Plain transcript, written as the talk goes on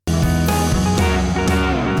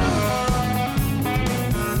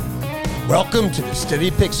Welcome to the Steady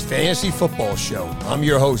Picks Fantasy Football Show. I'm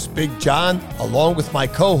your host, Big John, along with my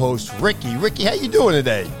co-host, Ricky. Ricky, how you doing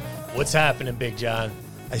today? What's happening, Big John?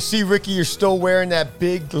 I see, Ricky, you're still wearing that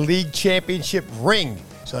big league championship ring.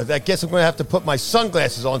 So I guess I'm going to have to put my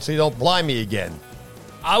sunglasses on so you don't blind me again.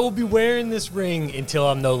 I will be wearing this ring until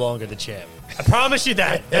I'm no longer the champ. I promise you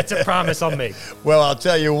that. That's a promise I'll make. Well, I'll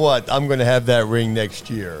tell you what, I'm going to have that ring next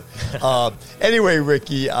year. Anyway,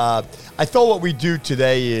 Ricky, I thought what we do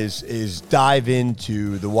today is dive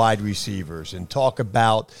into the wide receivers and talk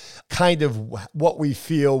about kind of what we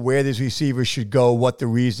feel, where these receivers should go, what the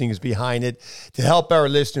reasoning is behind it, to help our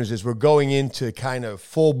listeners as we're going into kind of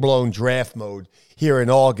full-blown draft mode here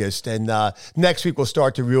in August. And next week, we'll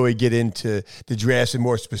start to really get into the drafts and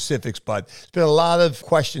more specifics. But there's been a lot of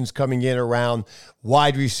questions coming in around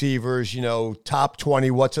wide receivers, top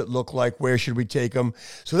 20, what's it look like? Where should we take them?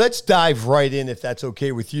 So let's dive right in, if that's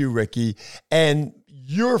okay with you, Ricky. And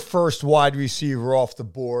your first wide receiver off the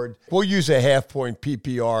board, we'll use a half-point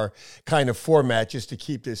PPR kind of format just to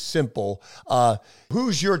keep this simple.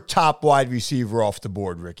 Who's your top wide receiver off the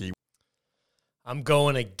board, Ricky? I'm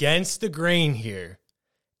going against the grain here,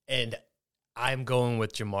 and I'm going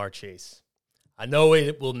with Ja'Marr Chase. I know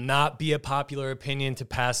it will not be a popular opinion to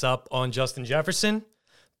pass up on Justin Jefferson,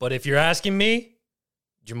 but if you're asking me,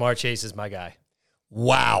 Ja'Marr Chase is my guy.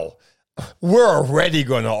 Wow. We're already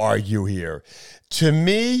going to argue here. To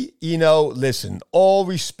me, listen, all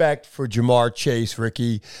respect for Ja'Marr Chase,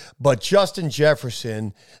 Ricky, but Justin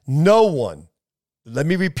Jefferson, no one, let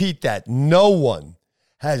me repeat that, no one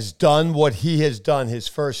has done what he has done his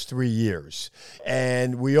first 3 years.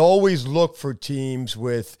 And we always look for teams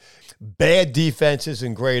with bad defenses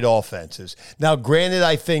and great offenses. Now, granted,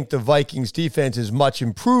 I think the Vikings defense is much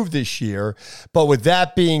improved this year, but with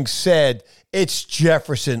that being said, it's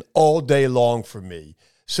Jefferson all day long for me.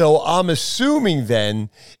 So I'm assuming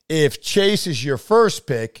then if Chase is your first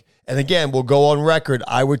pick, and again, we'll go on record,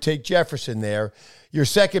 I would take Jefferson there. Your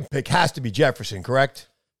second pick has to be Jefferson, correct?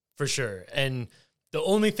 For sure. And the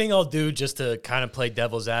only thing I'll do just to kind of play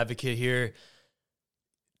devil's advocate here,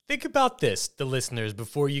 think about this, the listeners,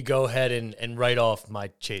 before you go ahead and write off my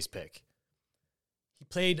Chase pick. He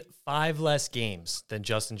played 5 less games than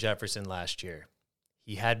Justin Jefferson last year.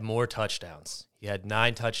 He had more touchdowns. He had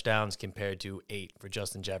 9 touchdowns compared to 8 for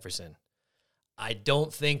Justin Jefferson. I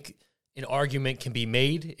don't think an argument can be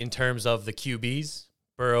made in terms of the QBs,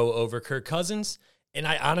 Burrow over Kirk Cousins. And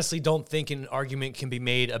I honestly don't think an argument can be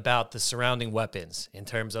made about the surrounding weapons in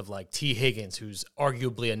terms of like T. Higgins, who's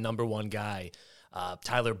arguably a number 1 guy,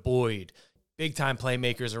 Tyler Boyd, big-time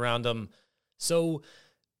playmakers around him. So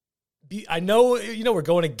I know, we're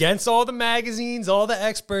going against all the magazines, all the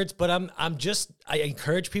experts, but I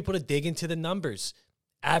encourage people to dig into the numbers.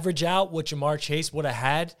 Average out what Ja'Marr Chase would have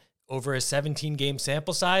had over a 17-game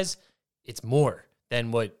sample size. It's more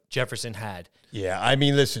than what Jefferson had. Yeah, I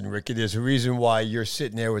mean, listen, Ricky, there's a reason why you're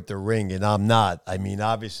sitting there with the ring and I'm not. I mean,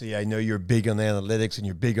 obviously, I know you're big on analytics and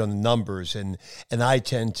you're big on the numbers, and I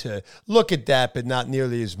tend to look at that, but not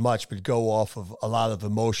nearly as much, but go off of a lot of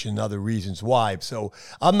emotion and other reasons why. So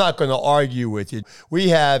I'm not going to argue with you. We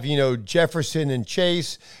have, Jefferson and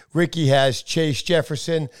Chase. Ricky has Chase,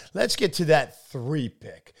 Jefferson. Let's get to that 3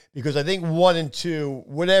 pick. Because I think 1 and 2,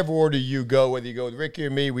 whatever order you go, whether you go with Ricky or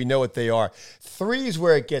me, we know what they are. 3 is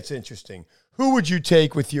where it gets interesting. Who would you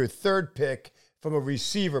take with your 3rd pick from a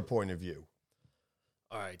receiver point of view?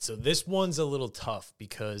 All right, so this one's a little tough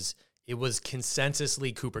because it was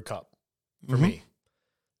consensusly Cooper Kupp for me.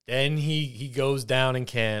 Then he goes down in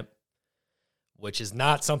camp, which is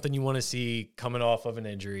not something you want to see coming off of an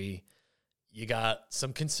injury. You got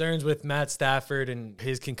some concerns with Matt Stafford and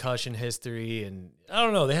his concussion history, and I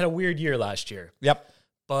don't know, they had a weird year last year. Yep.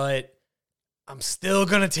 But I'm still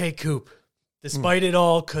going to take Coop, despite it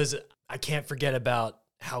all, because I can't forget about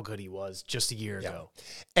how good he was just a year ago.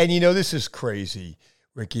 And, this is crazy,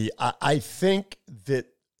 Ricky. I think that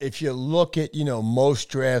if you look at, most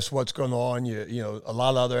drafts, what's going on, a lot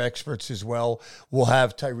of other experts as well will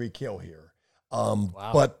have Tyreek Hill here.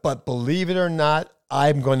 Wow. But believe it or not,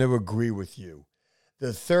 I'm going to agree with you. The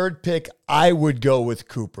 3rd pick, I would go with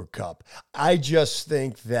Cooper Kupp. I just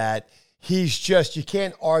think that you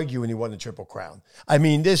can't argue when he won the Triple Crown. I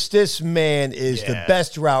mean, this man is the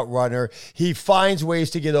best route runner. He finds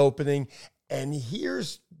ways to get opening. And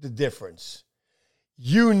here's the difference.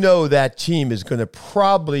 That team is going to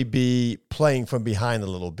probably be playing from behind a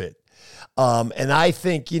little bit. And I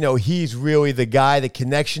think, he's really the guy, the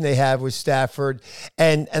connection they have with Stafford.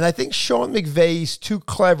 And I think Sean McVay's too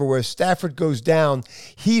clever where if Stafford goes down,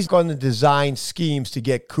 he's going to design schemes to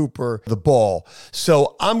get Cooper the ball.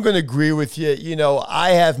 So I'm going to agree with you.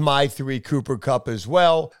 I have my 3, Cooper, Kupp as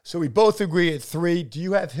well. So we both agree at 3. Do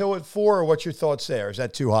you have Hill at 4, or what's your thoughts there? Is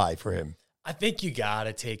that too high for him? I think you got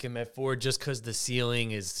to take him at 4 just because the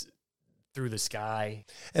ceiling is through the sky.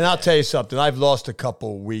 And I'll tell you something. I've lost a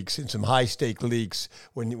couple of weeks in some high-stake leagues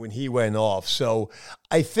when he went off. So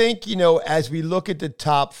I think, as we look at the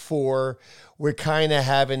top 4, we're kind of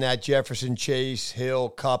having that Jefferson, Chase, Hill,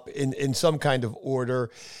 Kupp in some kind of order.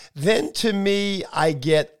 Then to me, I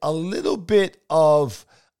get a little bit of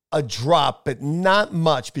a drop, but not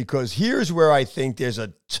much, because here's where I think there's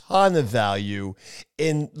a ton of value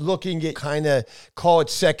in looking at kind of, call it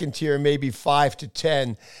second tier, maybe 5 to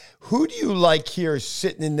 10. Who do you like here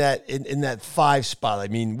sitting in that 5 spot? I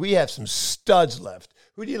mean, we have some studs left.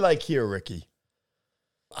 Who do you like here, Ricky?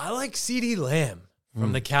 I like CeeDee Lamb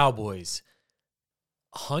from the Cowboys.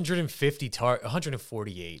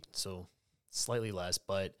 148, so slightly less,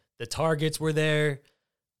 but the targets were there.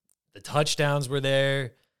 The touchdowns were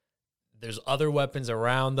there. There's other weapons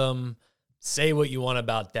around them. Say what you want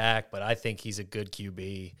about Dak, but I think he's a good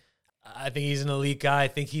QB. I think he's an elite guy. I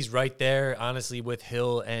think he's right there, honestly, with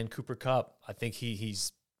Hill and Cooper Kupp. I think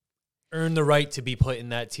he's earned the right to be put in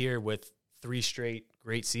that tier with 3 straight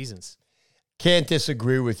great seasons. Can't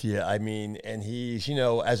disagree with you. I mean, and he's,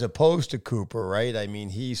 as opposed to Cooper, right? I mean,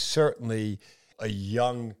 he's certainly a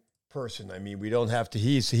young person. I mean, we don't have to,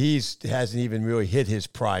 he's hasn't even really hit his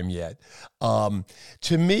prime yet.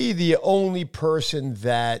 To me, the only person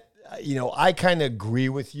that, I kind of agree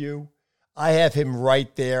with you. I have him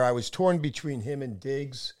right there. I was torn between him and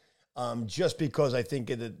Diggs, just because I think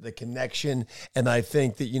of the connection, and I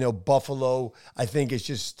think that, Buffalo, I think is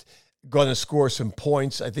just going to score some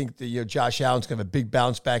points. I think that Josh Allen's going to have a big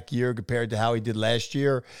bounce back year compared to how he did last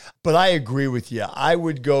year. But I agree with you. I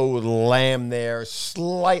would go with Lamb there,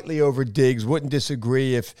 slightly over Diggs. Wouldn't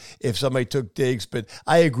disagree if somebody took Diggs, but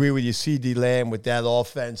I agree with you, CeeDee Lamb with that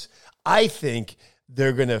offense. I think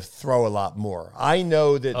they're going to throw a lot more. I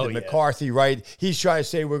know that McCarthy, right? He's trying to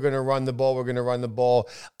say we're going to run the ball. We're going to run the ball.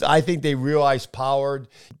 I think they realize Pollard,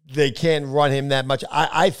 they can't run him that much.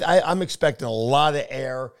 I'm expecting a lot of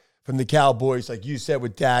air from the Cowboys, like you said,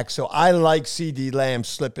 with Dak. So I like CeeDee Lamb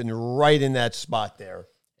slipping right in that spot there.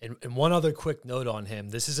 And one other quick note on him.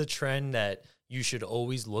 This is a trend that you should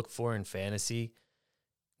always look for in fantasy.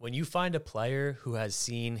 When you find a player who has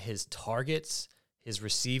seen his targets, his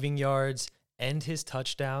receiving yards, and his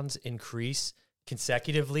touchdowns increase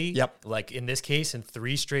consecutively, like in this case, in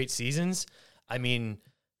 3 straight seasons, I mean,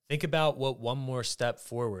 think about what one more step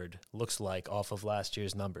forward looks like off of last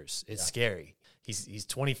year's numbers. It's scary. He's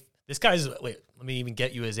 20. This guy's, wait, let me even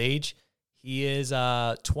get you his age. He is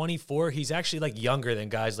 24. He's actually like younger than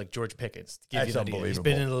guys like George Pickens. That's unbelievable. He's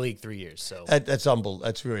been in the league 3 years. So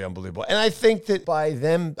that's really unbelievable. And I think that by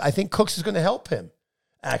them, I think Cooks is going to help him.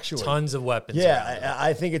 Actually, tons of weapons. Yeah,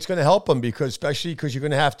 I think it's going to help him especially because you're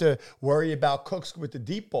going to have to worry about Cooks with the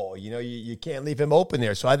deep ball. You can't leave him open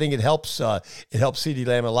there. So I think it helps CeeDee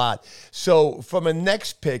Lamb a lot. So from a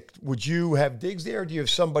next pick, would you have Diggs there, or do you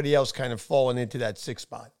have somebody else kind of falling into that 6th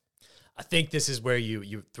spot? I think this is where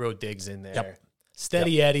you throw Diggs in there.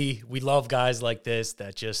 Steady Eddie. We love guys like this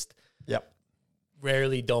that just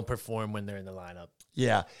rarely don't perform when they're in the lineup.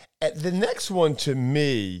 Yeah. The next one to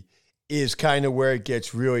me is kind of where it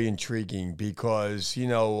gets really intriguing because,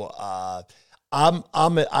 I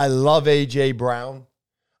love A.J. Brown.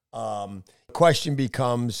 Question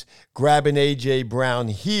becomes grabbing A.J. Brown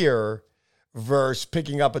here versus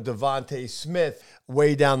picking up a Devontae Smith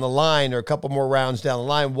way down the line or a couple more rounds down the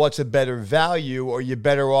line. What's a better value? Or you're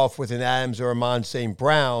better off with an Adams or Amon St.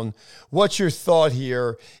 Brown? What's your thought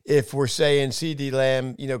here if we're saying CeeDee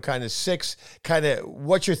Lamb, kind of 6,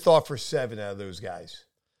 what's your thought for 7 out of those guys?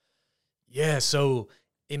 Yeah, so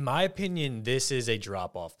in my opinion, this is a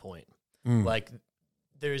drop-off point. Like,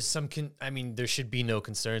 there's there should be no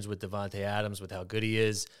concerns with Devontae Adams with how good he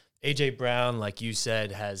is. A.J. Brown, like you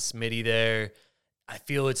said, has Smitty there. I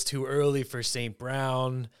feel it's too early for St.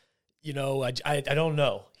 Brown. I don't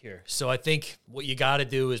know here. So I think what you got to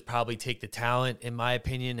do is probably take the talent, in my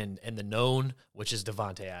opinion, and the known, which is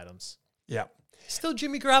Devontae Adams. Yeah. Still,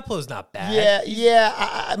 Jimmy Garoppolo's not bad.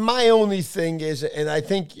 Yeah. My only thing is, and I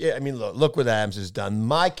think, look what Adams has done.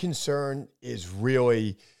 My concern is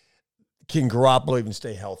really, can Garoppolo even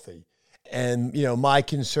stay healthy? And, my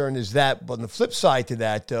concern is that. But on the flip side to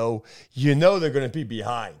that, though, they're going to be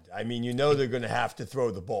behind. I mean, they're going to have to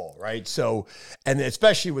throw the ball, right? So, and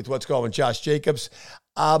especially with what's going on with Josh Jacobs,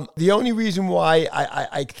 The only reason why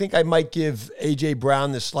I think I might give A.J.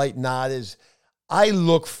 Brown the slight nod is I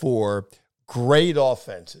look for great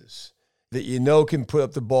offenses that you know can put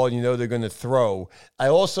up the ball and you know they're going to throw. I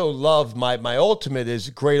also love my ultimate is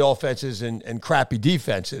great offenses and crappy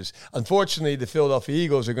defenses. Unfortunately, the Philadelphia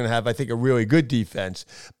Eagles are going to have, I think, a really good defense.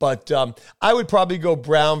 But I would probably go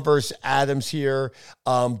Brown versus Adams here.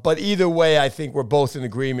 But either way, I think we're both in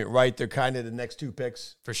agreement, right? They're kind of the next two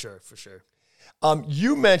picks. For sure, for sure.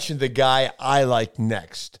 You mentioned the guy I like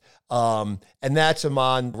next, and that's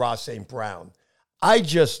Amon-Ra St. Brown. I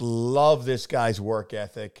just love this guy's work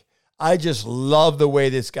ethic. I just love the way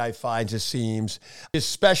this guy finds his seams,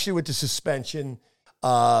 especially with the suspension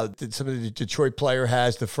that some of the Detroit player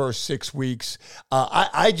has the first 6 weeks.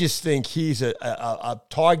 I just think he's a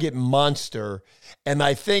target monster, and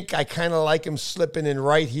I think I kind of like him slipping in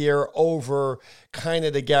right here over kind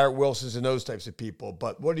of the Garrett Wilsons and those types of people.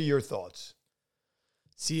 But what are your thoughts?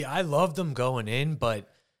 See, I loved him going in, but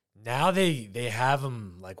now they have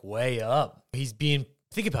him like way up.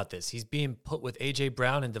 Think about this. He's being put with A.J.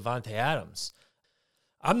 Brown and Davante Adams.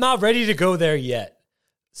 I'm not ready to go there yet.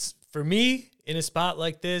 For me, in a spot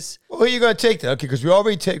like this. Well, who are you going to take then? Okay, because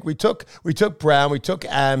we took Brown, we took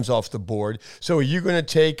Adams off the board. So are you going to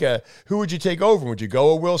take who would you take over? Would you go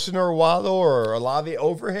a Wilson or a Waddle or Olave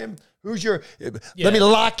over him? Who's your? Yeah. Let me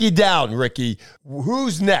lock you down, Ricky.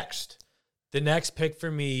 Who's next? The next pick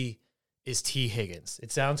for me is T. Higgins.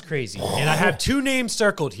 It sounds crazy. And I have two names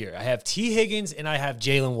circled here. I have T. Higgins and I have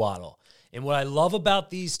Jalen Waddle. And what I love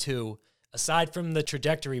about these two, aside from the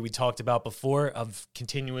trajectory we talked about before of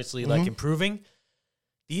continuously like improving,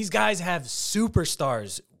 these guys have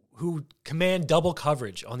superstars who command double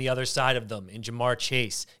coverage on the other side of them in Jamar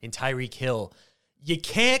Chase, in Tyreek Hill. You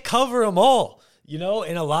can't cover them all, and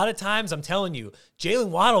a lot of times I'm telling you, Jalen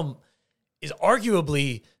Waddle is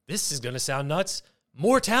arguably, this is going to sound nuts,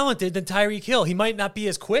 more talented than Tyreek Hill. He might not be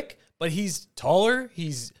as quick, but he's taller.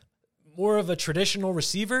 He's more of a traditional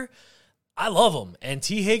receiver. I love him. And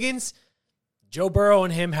T. Higgins, Joe Burrow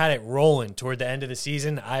and him had it rolling toward the end of the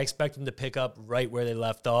season. I expect him to pick up right where they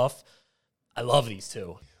left off. I love these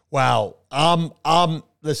two. Wow.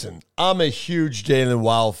 Listen, I'm a huge Jalen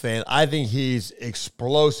Waddle fan. I think he's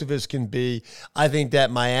explosive as can be. I think that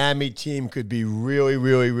Miami team could be really,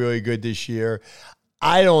 really, really good this year.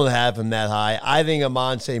 I don't have him that high. I think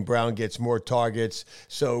Amon St. Brown gets more targets.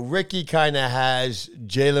 So Ricky kind of has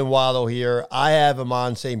Jalen Waddle here. I have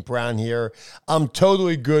Amon St. Brown here. I'm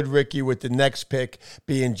totally good, Ricky, with the next pick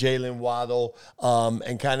being Jalen Waddle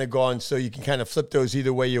and kind of going so you can kind of flip those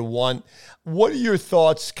either way you want. What are your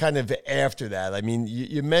thoughts kind of after that? I mean,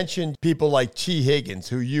 you mentioned people like T. Higgins,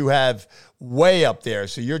 who you have way up there.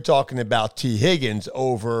 So you're talking about T. Higgins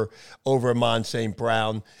over Amon St.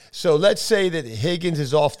 Brown. So let's say that Higgins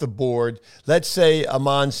is off the board. Let's say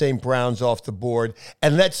Amon St. Brown's off the board.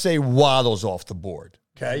 And let's say Waddle's off the board.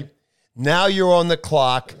 Okay? Now you're on the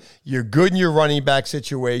clock. You're good in your running back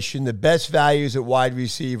situation. The best values at wide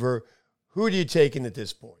receiver. Who are you taking at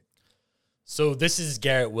this point? So this is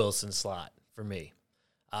Garrett Wilson's slot for me.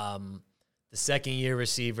 The second-year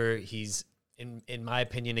receiver, he's, in my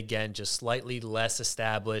opinion, again, just slightly less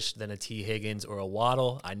established than a T. Higgins or a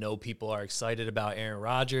Waddle. I know people are excited about Aaron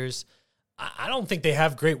Rodgers. I don't think they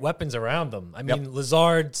have great weapons around them. I mean,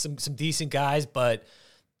 Lazard, some decent guys, but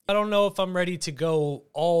I don't know if I'm ready to go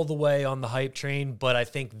all the way on the hype train, but I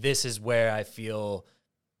think this is where I feel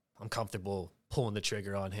I'm comfortable pulling the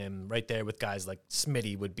trigger on him right there with guys like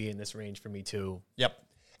Smitty would be in this range for me too. Yep.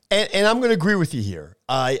 And I'm going to agree with you here.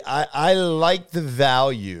 I like the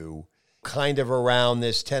value kind of around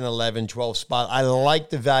this 10, 11, 12 spot. I like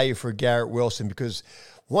the value for Garrett Wilson because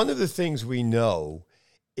one of the things we know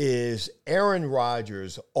is Aaron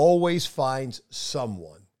Rodgers always finds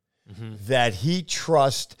someone that he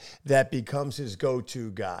trusts that becomes his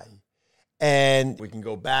go-to guy. And we can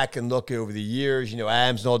go back and look over the years,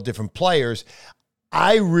 Adams and all different players.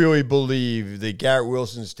 I really believe that Garrett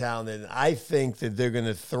Wilson's talented, and I think that they're going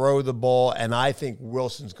to throw the ball, and I think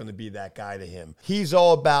Wilson's going to be that guy to him. He's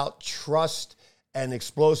all about trust and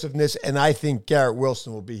explosiveness, and I think Garrett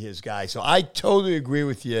Wilson will be his guy. So I totally agree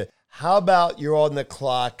with you. How about you're on the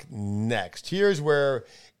clock next? Here's where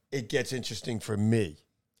it gets interesting for me.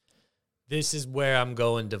 This is where I'm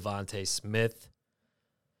going Devontae Smith.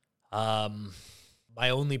 My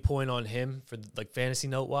only point on him for like fantasy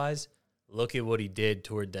note wise, look at what he did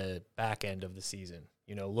toward the back end of the season.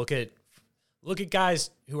 Look at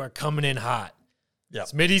guys who are coming in hot. Yep.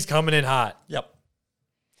 Smitty's coming in hot. Yep.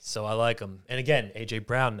 So I like him. And again, A.J.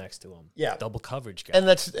 Brown next to him. Yeah. Double coverage guy. And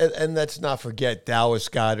let's not forget Dallas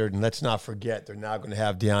Goedert, and let's not forget they're now going to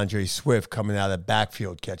have DeAndre Swift coming out of the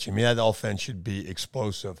backfield catching. I mean, that offense should be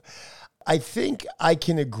explosive. I think I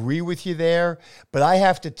can agree with you there, but I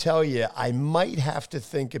have to tell you, I might have to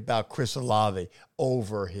think about Chris Olave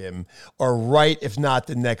over him, or right, if not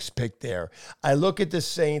the next pick there. I look at the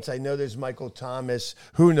Saints. I know there's Michael Thomas.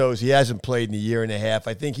 Who knows? He hasn't played in a year and a half.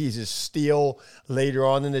 I think he's a steal later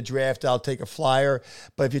on in the draft. I'll take a flyer.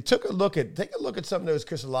 But if you take a look at some of those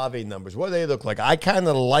Chris Olave numbers, what do they look like? I kind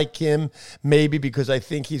of like him maybe because I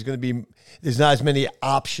think he's going to be, there's not as many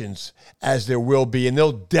options as there will be, and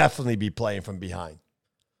they'll definitely be playing from behind.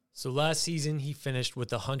 So last season, he finished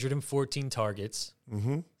with 114 targets,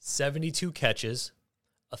 72 catches,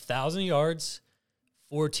 1,000 yards,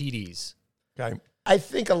 4 TDs. Okay. I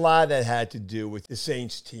think a lot of that had to do with the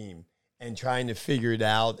Saints team and trying to figure it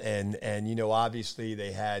out. And obviously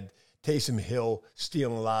they had Taysom Hill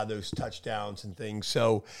stealing a lot of those touchdowns and things.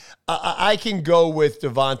 So I can go with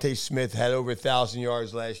Devontae Smith, had over 1,000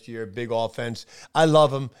 yards last year, big offense. I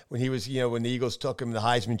love him when he was, when the Eagles took him, the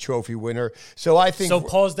Heisman Trophy winner. So I think. So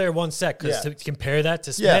pause there 1 sec, because to compare that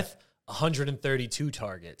to Smith, 132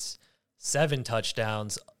 targets, 7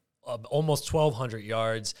 touchdowns, almost 1,200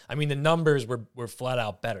 yards. I mean, the numbers were flat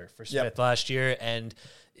out better for Smith last year. And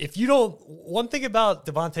if you don't, one thing about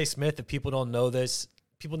Devontae Smith, if people don't know this,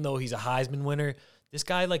 people know he's a Heisman winner. This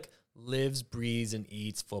guy lives, breathes, and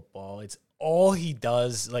eats football. It's all he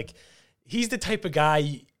does. He's the type of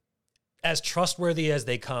guy, as trustworthy as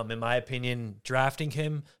they come, in my opinion, drafting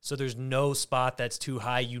him. So there's no spot that's too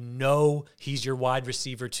high. He's your wide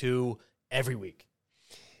receiver 2 every week.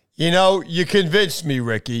 You convinced me,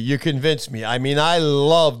 Ricky. You convinced me. I mean, I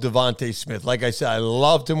love Devontae Smith. Like I said, I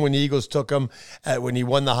loved him when the Eagles took him, when he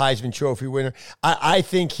won the Heisman Trophy winner. I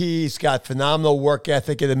think he's got phenomenal work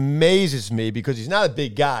ethic. It amazes me because he's not a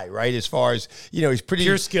big guy, right? As far as, he's pretty...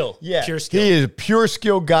 Pure skill. Yeah. Pure skill. He is a pure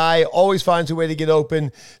skill guy, always finds a way to get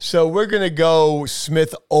open. So we're going to go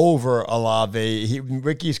Smith over Olave.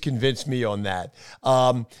 Ricky's convinced me on that.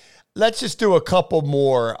 Let's just do a couple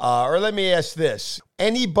more. Or let me ask this.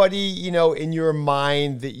 Anybody, in your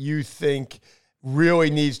mind that you think really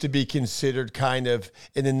needs to be considered kind of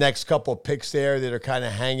in the next couple of picks there that are kind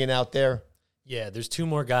of hanging out there? Yeah, there's 2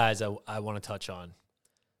 more guys I want to touch on.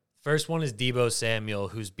 First one is Deebo Samuel,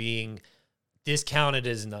 who's being discounted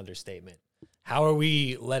as an understatement. How are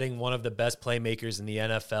we letting one of the best playmakers in the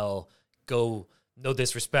NFL go, no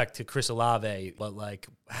disrespect to Chris Olave, but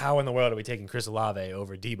how in the world are we taking Chris Olave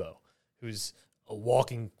over Deebo, who's a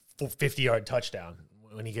walking 50-yard touchdown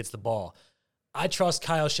when he gets the ball? I trust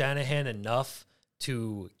Kyle Shanahan enough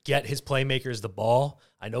to get his playmakers the ball.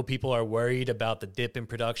 I know people are worried about the dip in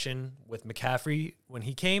production with McCaffrey when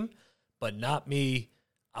he came, but not me.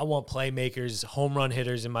 I want playmakers, home run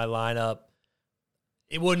hitters in my lineup.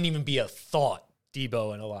 It wouldn't even be a thought,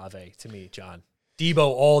 Deebo and Olave, to me, John. Deebo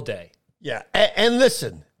all day. Yeah, and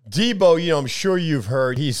listen, Deebo, I'm sure you've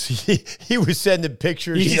heard he was sending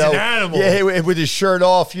pictures. He's an animal. Yeah, with his shirt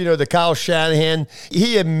off. The Kyle Shanahan.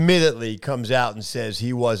 He admittedly comes out and says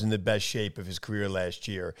he was in the best shape of his career last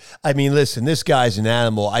year. I mean, listen, this guy's an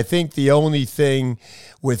animal. I think the only thing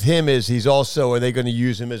with him is are they going to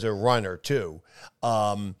use him as a runner too?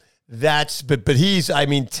 But he's,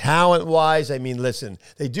 talent-wise, listen,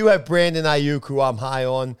 they do have Brandon Ayuk, who I'm high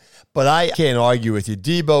on, but I can't argue with you.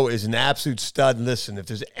 Deebo is an absolute stud. And listen, if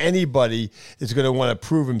there's anybody that's going to want to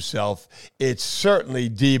prove himself, it's certainly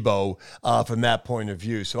Deebo from that point of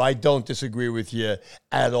view. So I don't disagree with you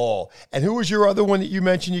at all. And who was your other one that you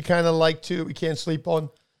mentioned you kind of like too, we can't sleep on?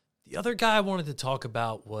 The other guy I wanted to talk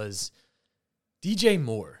about was DJ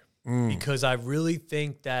Moore. Because I really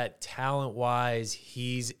think that talent-wise,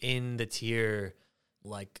 he's in the tier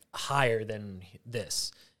higher than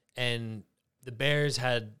this. And the Bears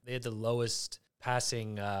had the lowest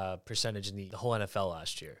passing percentage in the whole NFL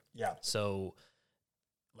last year. Yeah. So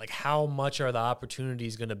how much are the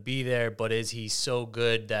opportunities going to be there? But is he so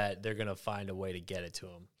good that they're going to find a way to get it to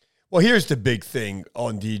him? Well, here's the big thing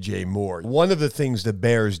on DJ Moore. One of the things the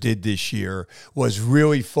Bears did this year was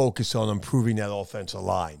really focus on improving that offensive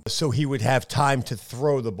line so he would have time to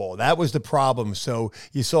throw the ball. That was the problem. So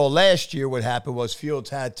you saw last year what happened was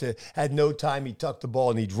Fields had no time. He tucked the ball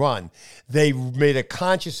and he'd run. They made a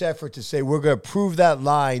conscious effort to say, we're going to improve that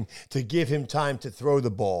line to give him time to throw the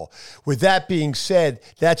ball. With that being said,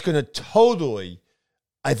 that's going to totally,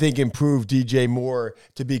 I think, improve DJ Moore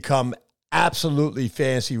to become absolutely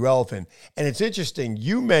fantasy relevant. And it's interesting,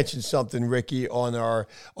 you mentioned something, Ricky, on our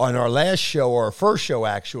last show, or our first show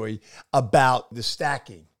actually, about the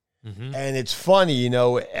stacking. And it's funny, you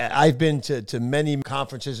know, I've been to many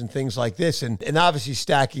conferences and things like this, and obviously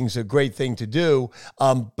stacking's a great thing to do.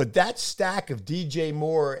 But that stack of DJ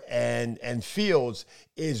Moore and Fields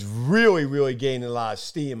is really, really gaining a lot of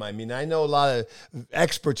steam. I mean, I know a lot of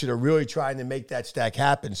experts that are really trying to make that stack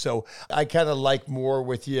happen. So I kind of like Moore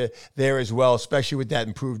with you there as well, especially with that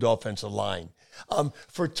improved offensive line.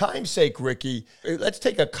 For time's sake, Ricky, let's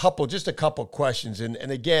take just a couple questions. And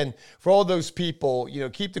again, for all those people, you know,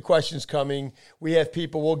 keep the questions coming. We have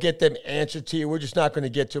people, we'll get them answered to you. We're just not going to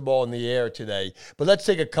get to them all in the air today. But let's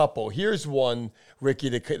take a couple. Here's one, Ricky,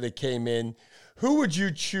 that came in. Who would you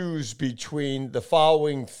choose between the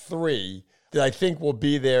following three that I think will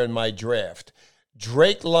be there in my draft?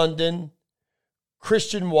 Drake London,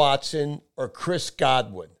 Christian Watson, or Chris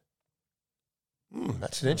Godwin?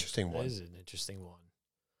 That's an interesting one. That is an interesting one.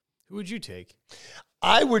 Who would you take?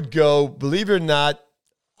 I would go, believe it or not,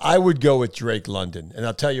 I would go with Drake London, and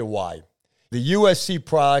I'll tell you why. The USC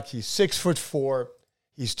product, he's 6'4",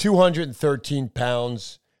 he's 213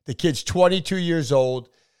 pounds. The kid's 22 years old.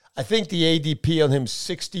 I think the ADP on him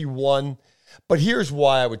 61, but here's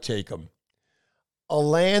why I would take him.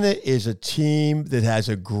 Atlanta is a team that has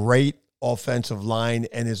a great offensive line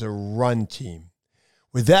and is a run team.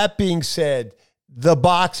 With that being said, the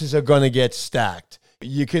boxes are going to get stacked.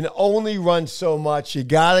 You can only run so much. You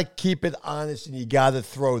got to keep it honest, and you got to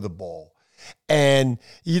throw the ball. And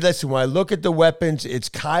listen, when I look at the weapons, it's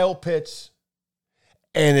Kyle Pitts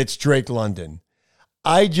and it's Drake London.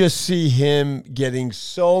 I just see him getting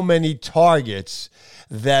so many targets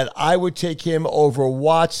that I would take him over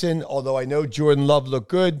Watson, although I know Jordan Love looked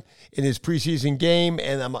good in his preseason game,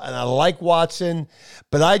 and I like Watson,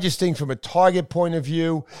 but I just think from a target point of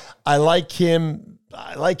view, I like him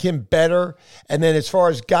better. And then as far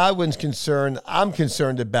as Godwin's concerned, I'm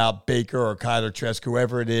concerned about Baker or Kyler Trask,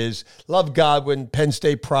 whoever it is. Love Godwin, Penn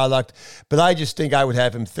State product, but I just think I would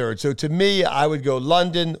have him third. So to me, I would go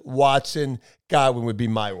London, Watson, Godwin would be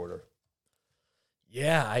my order.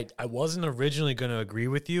 Yeah, I wasn't originally going to agree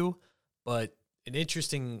with you, but an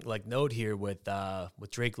interesting note here with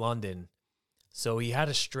Drake London. So he had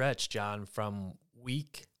a stretch, John, from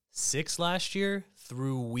week 6 last year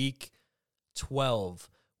through week 12,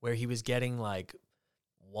 where he was getting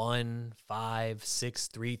 1, 5, 6,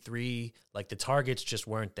 3, 3. The targets just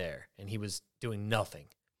weren't there, and he was doing nothing.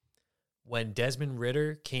 When Desmond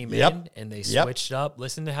Ridder came in and they switched up,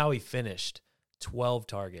 listen to how he finished. 12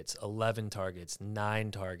 targets, 11 targets, 9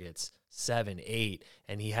 targets, 7, 8,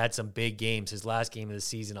 and he had some big games. His last game of the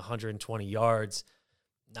season, 120 yards,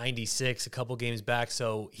 96 a couple games back.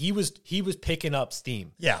 So he was picking up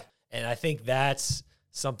steam. Yeah. And I think that's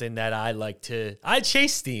something that I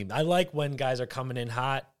chase steam. I like when guys are coming in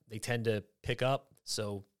hot. They tend to pick up.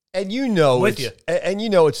 So And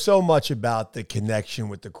it's so much about the connection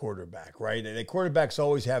with the quarterback, right? And the quarterbacks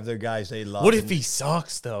always have their guys they love. What if he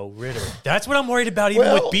sucks, though, Ridder? That's what I'm worried about,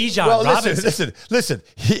 even with Bijan Robinson. Listen.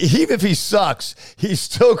 Even if he sucks, he's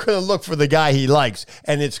still going to look for the guy he likes.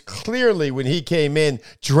 And it's clearly when he came in,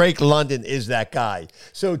 Drake London is that guy.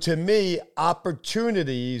 So to me,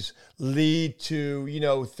 opportunities lead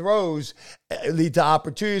to, throws lead to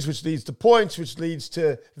opportunities, which leads to points, which leads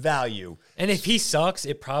to value. And if he sucks,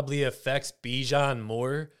 it probably affects Bijan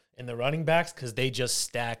more in the running backs because they just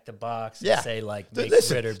stack the box and say, make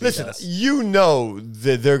Ridder beat us. You know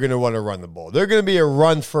that they're going to want to run the ball. They're going to be a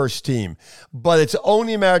run-first team. But it's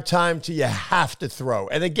only a matter of time till you have to throw.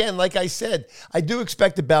 And again, like I said, I do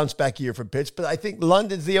expect a bounce-back year from Pitts, but I think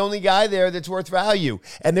London's the only guy there that's worth value.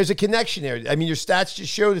 And there's a connection there. I mean, your stats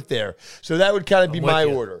just showed it there. So that would kind of be my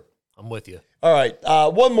order. I'm with you. All right.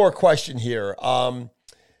 One more question here.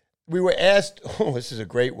 We were asked, this is a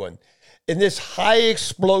great one. In this high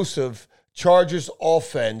explosive Chargers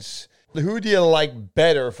offense, who do you like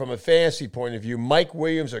better from a fantasy point of view, Mike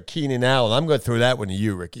Williams or Keenan Allen? I'm going to throw that one to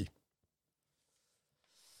you, Ricky.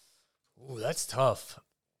 Ooh, that's tough.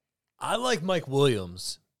 I like Mike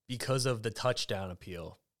Williams because of the touchdown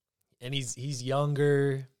appeal. And he's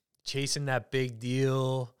younger, chasing that big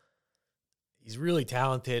deal. He's really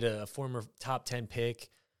talented, a former top 10 pick.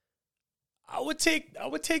 I would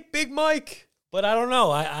take Big Mike, but I don't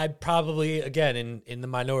know. I'd probably, again, in the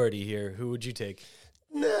minority here. Who would you take?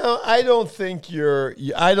 No, I don't think you're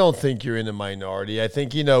in the minority. I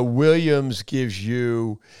think, Williams gives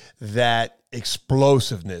you that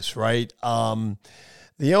explosiveness, right?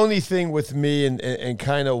 The only thing with me and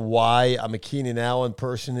kind of why I'm a Keenan Allen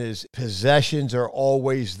person is possessions are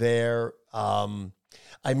always there.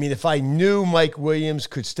 If I knew Mike Williams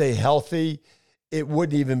could stay healthy, it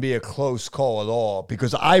wouldn't even be a close call at all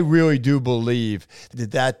because I really do believe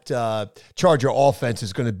that Charger offense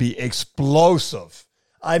is going to be explosive.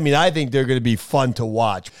 I mean, I think they're going to be fun to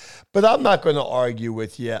watch. But I'm not going to argue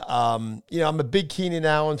with you. I'm a big Keenan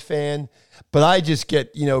Allen fan, but I just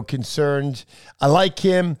get, concerned. I like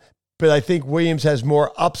him, but I think Williams has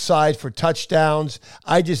more upside for touchdowns.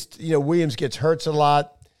 Williams gets hurt a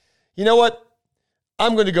lot. You know what?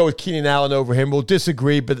 I'm going to go with Keenan Allen over him. We'll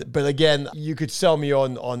disagree, but again, you could sell me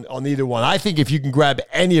on either one. I think if you can grab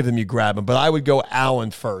any of them, you grab them, but I would go Allen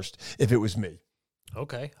first if it was me.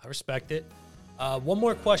 Okay, I respect it. One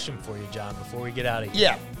more question for you, John, before we get out of here.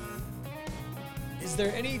 Yeah. Is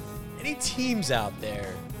there any teams out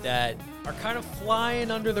there that are kind of flying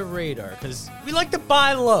under the radar? Because we like to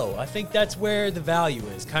buy low. I think that's where the value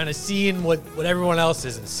is, kind of seeing what everyone else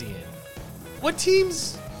isn't seeing. What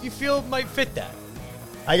teams you feel might fit that?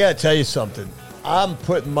 I got to tell you something. I'm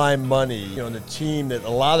putting my money on a team that a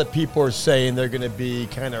lot of people are saying they're going to be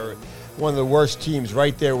kind of one of the worst teams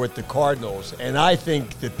right there with the Cardinals. And I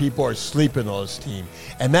think that people are sleeping on this team.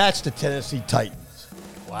 And that's the Tennessee Titans.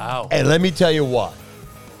 Wow. And let me tell you why.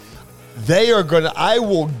 They are going to, I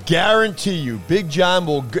will guarantee you, Big John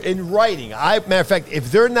will, in writing, matter of fact,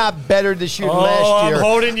 if they're not better this year than last year, I'm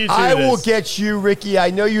holding you to I this. will get you, Ricky.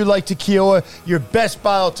 I know you like tequila, your best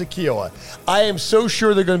bottle of tequila. I am so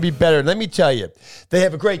sure they're going to be better. Let me tell you, they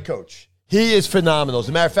have a great coach. He is phenomenal. As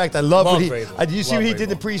a matter of fact, I love what he, did you see what he did in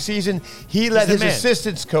the preseason? He let his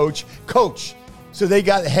assistants coach. So they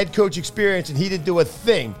got head coach experience, and he didn't do a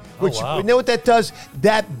thing. Which, you know what that does?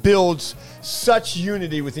 That builds such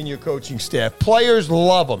unity within your coaching staff. Players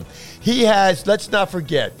love him. He has, let's not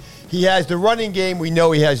forget, he has the running game. We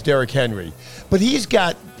know he has Derrick Henry. But he's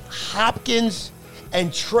got Hopkins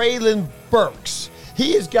and Treylon Burks.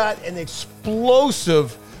 He has got an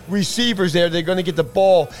explosive receivers there. They're going to get the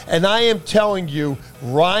ball. And I am telling you,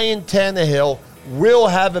 Ryan Tannehill will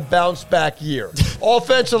have a bounce-back year.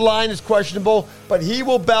 Offensive line is questionable, but he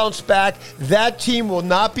will bounce back. That team will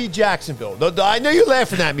not be Jacksonville. I know you're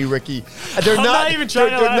laughing at me, Ricky. I'm not even trying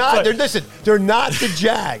to laugh. Listen, they're not the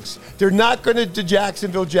Jags. They're not going to the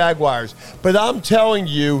Jacksonville Jaguars. But I'm telling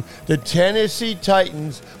you, the Tennessee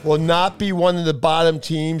Titans will not be one of the bottom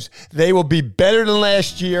teams. They will be better than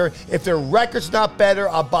last year. If their record's not better,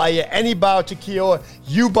 I'll buy you any bottle of tequila.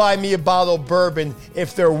 You buy me a bottle of bourbon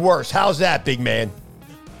if they're worse. How's that, big man?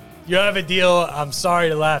 You have a deal. I'm sorry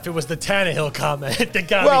to laugh. It was the Tannehill comment that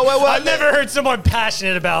got me. I've never heard someone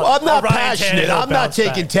passionate about. Well, I'm not Ryan passionate. Tannehill I'm not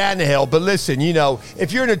taking Tannehill. But listen,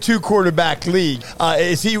 if you're in a 2-quarterback league,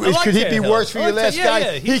 could he be worse for your last guy?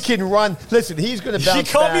 Yeah, he can run. Listen, he's going to bounce back.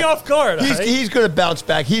 He caught me off guard. He's going to bounce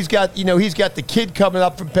back. He's got the kid coming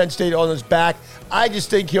up from Penn State on his back. I just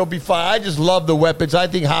think he'll be fine. I just love the weapons. I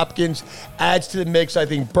think Hopkins adds to the mix. I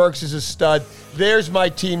think Burks is a stud. There's my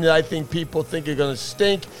team that I think people think are going to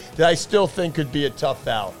stink, that I still think could be a tough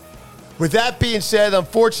out. With that being said,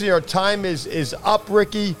 unfortunately, our time is up,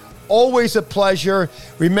 Ricky. Always a pleasure.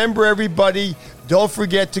 Remember, everybody, don't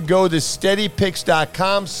forget to go to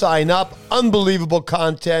steadypicks.com, sign up. Unbelievable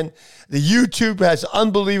content. The YouTube has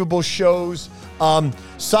unbelievable shows.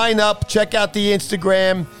 Sign up, check out the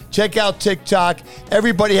Instagram, check out TikTok.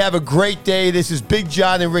 Everybody have a great day. This is Big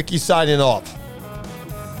John and Ricky signing off.